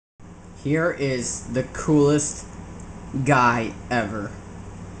Here is the coolest guy ever.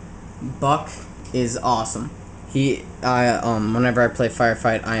 Buck is awesome. Whenever I play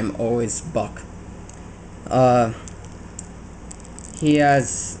Firefight, I am always Buck. He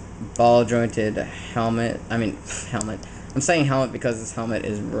has ball jointed helmet. I mean, helmet. I'm saying helmet because his helmet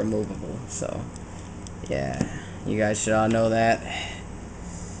is removable. So, yeah, you guys should all know that.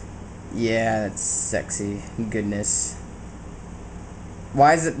 Yeah, that's sexy. Goodness.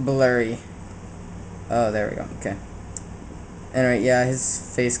 Why is it blurry? Oh, there we go. Okay. Anyway, yeah,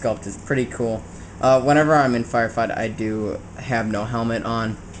 his face sculpt is pretty cool. Whenever I'm in Firefight, I do have no helmet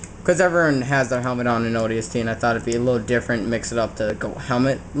on. Because everyone has their helmet on in Odst, and I thought it'd be a little different, mix it up to go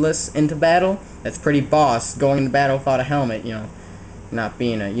helmetless into battle. That's pretty boss, going into battle without a helmet, you know. Not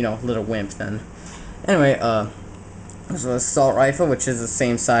being a, little wimp then. Anyway, there's an assault rifle, which is the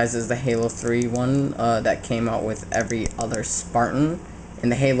same size as the Halo 3 one that came out with every other Spartan. In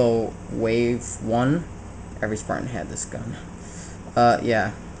the Halo Wave 1, every Spartan had this gun.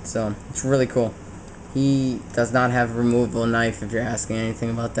 Yeah, so it's really cool. He does not have a removable knife, if you're asking anything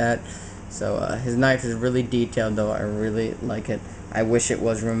about that. So his knife is really detailed, though. I really like it. I wish it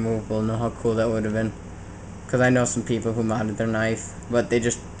was removable. Know how cool that would have been. Because I know some people who modded their knife, but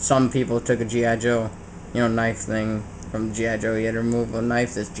some people took a G.I. Joe, knife thing from G.I. Joe. He had a removable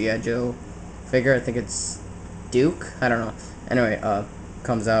knife. This G.I. Joe figure, I think it's Duke? I don't know. Anyway,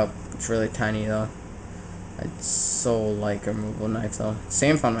 comes out. It's really tiny, though. I'd so like a removable knife, though.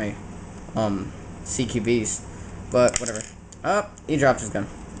 Same for my, CQBs, but whatever. He dropped his gun.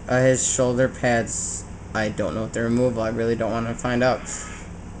 His shoulder pads, I don't know if they're removable. I really don't want to find out.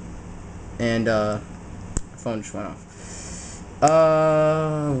 And phone just went off.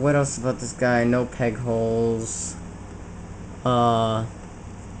 What else about this guy? No peg holes.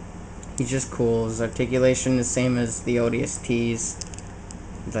 He's just cool. His articulation is the same as the ODSTs.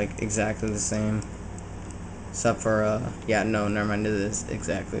 It's like exactly the same. Except for yeah, no, never mind. It is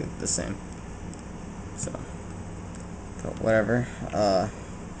exactly the same. So, but whatever.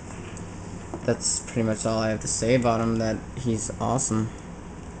 That's pretty much all I have to say about him. That he's awesome.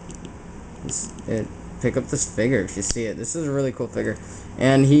 Pick up this figure if you see it. This is a really cool figure,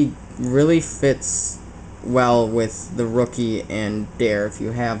 and he really fits well with the Rookie and Dare if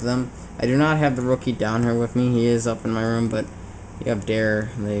you have them. I do not have the Rookie down here with me. He is up in my room, but you have Dare.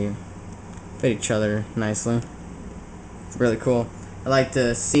 They fit each other nicely. It's really cool. I like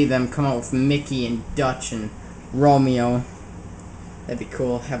to see them come out with Mickey and Dutch and Romeo. That'd be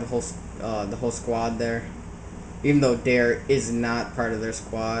cool. Have a whole the whole squad there. Even though Dare is not part of their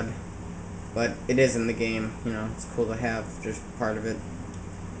squad, but it is in the game. It's cool to have just part of it.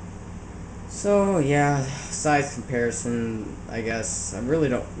 So yeah, size comparison. I guess I really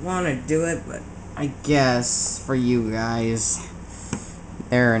don't want to do it, but I guess for you guys,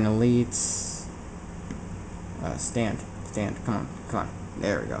 they're an elite. Stand. Come on.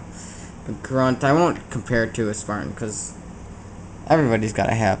 There we go. A grunt. I won't compare it to a Spartan because everybody's got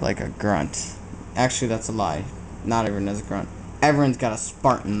to have like a grunt. Actually, that's a lie. Not everyone has a grunt. Everyone's got a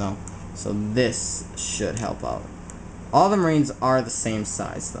Spartan though, so this should help out. All the Marines are the same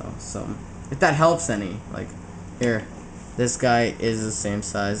size though, so if that helps any, like here, this guy is the same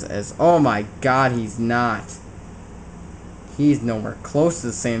size as. Oh my God, he's not. He's nowhere close to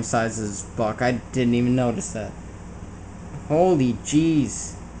the same size as Buck. I didn't even notice that. Holy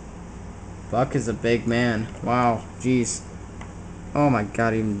jeez. Buck is a big man. Wow, jeez. Oh my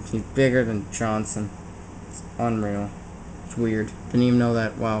God, he's bigger than Johnson. It's unreal. It's weird. Didn't even know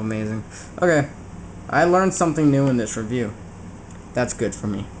that. Wow, amazing. Okay. I learned something new in this review. That's good for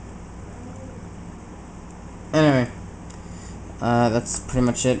me. Anyway. That's pretty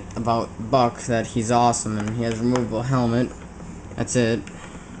much it about Buck, that he's awesome and he has a removable helmet. That's it.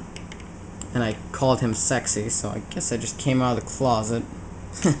 And I called him sexy, so I guess I just came out of the closet.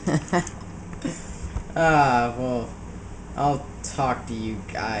 Well, I'll talk to you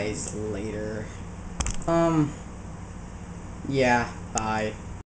guys later. Yeah, bye.